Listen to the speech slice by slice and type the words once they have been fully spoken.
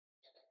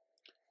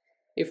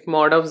If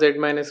mod of z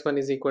minus 1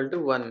 is equal to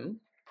 1,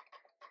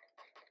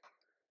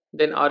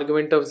 then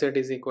argument of z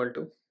is equal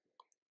to.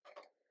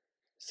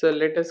 So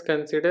let us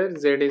consider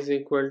z is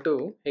equal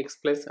to x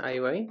plus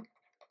iy.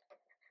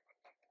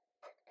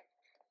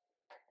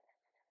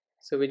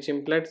 So which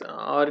implies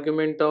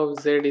argument of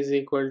z is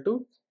equal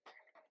to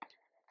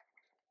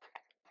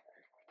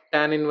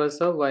tan inverse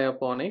of y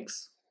upon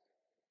x,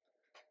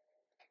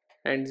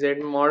 and z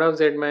mod of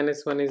z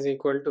minus 1 is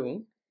equal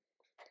to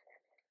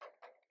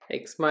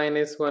x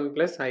minus 1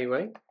 plus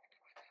iy.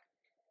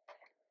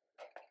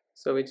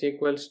 So which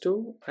equals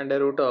to under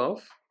root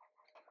of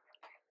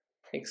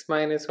x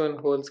minus 1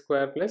 whole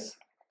square plus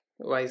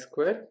y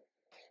square,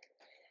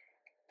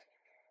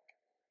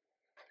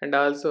 and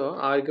also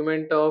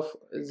argument of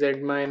z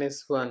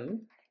minus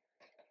 1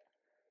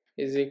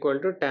 is equal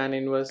to tan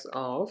inverse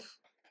of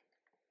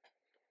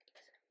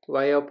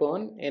y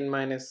upon n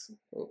minus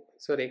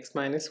x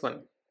minus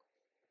 1.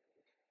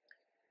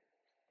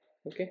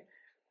 Okay,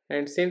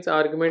 and since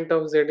argument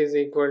of z is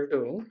equal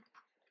to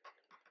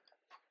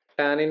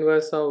tan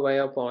inverse of y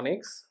upon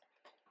x,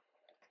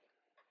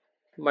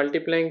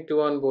 multiplying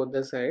 2 on both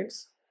the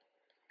sides,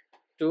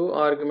 2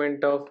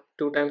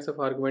 times of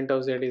argument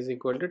of z is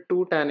equal to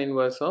 2 tan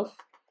inverse of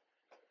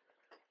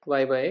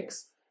y by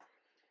x,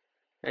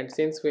 and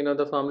since we know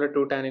the formula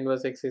 2 tan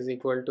inverse x is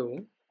equal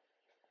to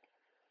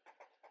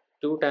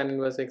 2 tan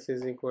inverse x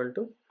is equal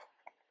to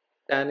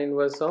tan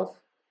inverse of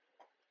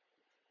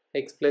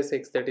x plus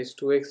x, that is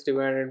 2x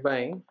divided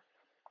by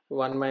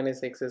 1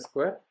 minus x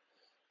square.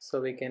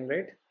 So we can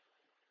write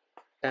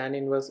tan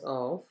inverse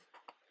of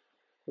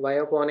y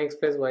upon x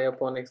plus y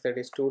upon x, that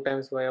is 2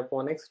 times y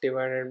upon x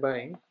divided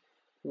by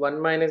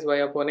 1 minus y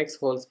upon x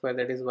whole square,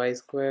 that is y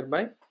square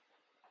by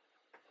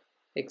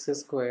x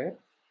square.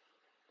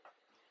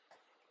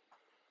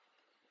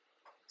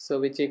 So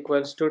which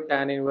equals to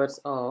tan inverse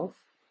of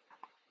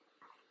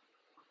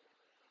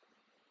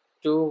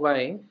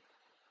 2y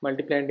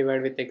multiply and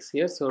divide with x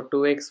here, so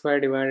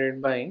 2xy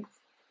divided by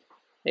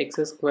x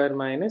square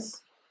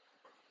minus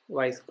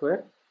y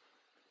square.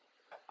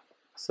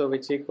 So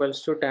which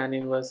equals to tan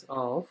inverse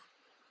of,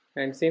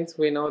 and since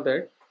we know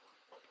that,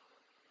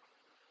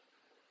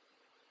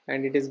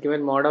 and it is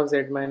given mod of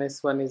z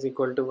minus 1 is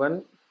equal to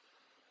 1,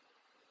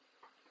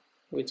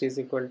 which is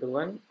equal to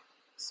 1,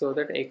 so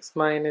that x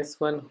minus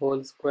 1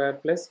 whole square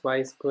plus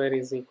y square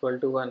is equal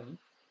to 1.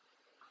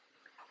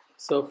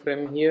 So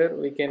from here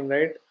we can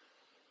write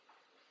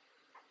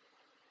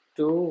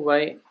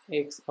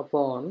 2yx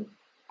upon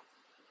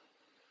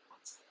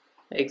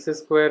x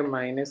square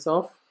minus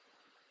of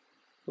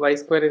y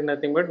square is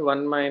nothing but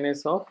 1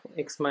 minus of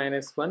x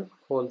minus 1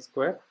 whole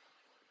square.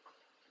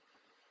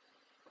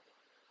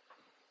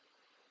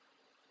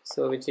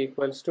 So which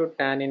equals to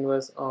tan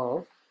inverse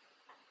of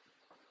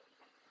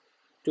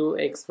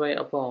 2xy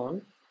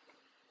upon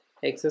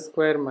x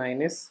square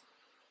minus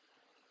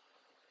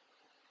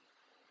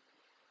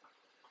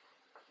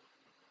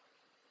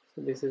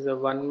this is a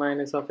 1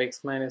 minus of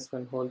x minus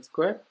 1 whole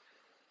square.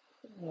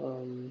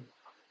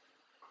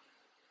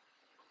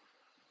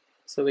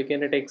 So we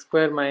can write x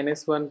square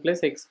minus 1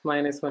 plus x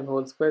minus 1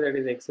 whole square, that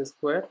is x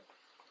square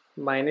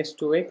minus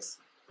 2x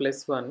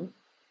plus 1,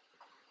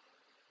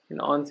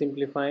 and on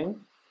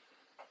simplifying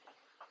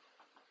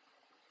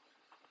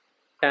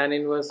tan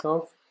inverse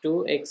of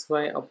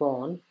 2xy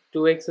upon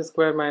 2x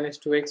square minus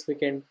 2x, we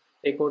can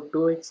take out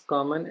 2x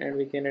common and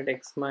we can write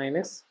x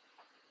minus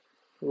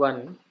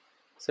 1.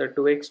 So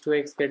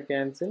 2x get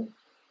cancelled,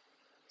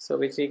 so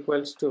which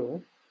equals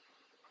to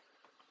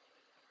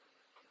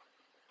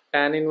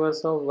tan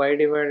inverse of y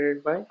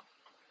divided by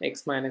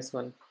x minus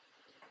 1.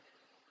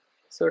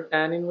 So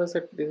tan inverse,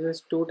 this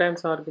is 2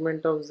 times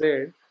argument of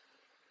z,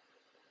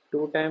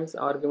 2 times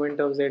argument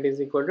of z is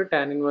equal to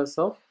tan inverse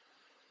of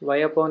y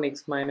upon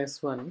x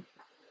minus 1,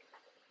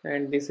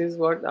 and this is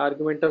what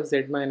argument of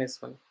z minus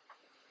 1.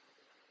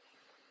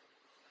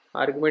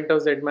 Argument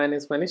of z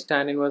minus 1 is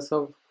tan inverse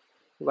of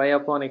y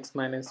upon x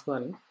minus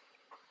 1.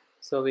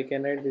 So we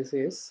can write this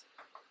is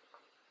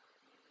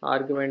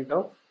argument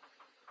of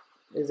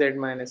z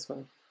minus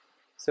 1.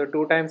 So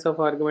 2 times of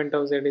argument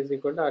of z is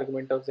equal to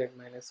argument of z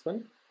minus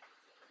 1,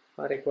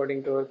 or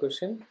according to our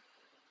question,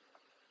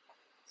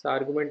 so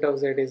argument of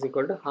z is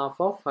equal to half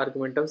of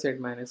argument of z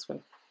minus 1.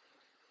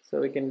 So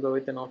we can go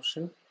with an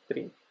option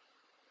 3.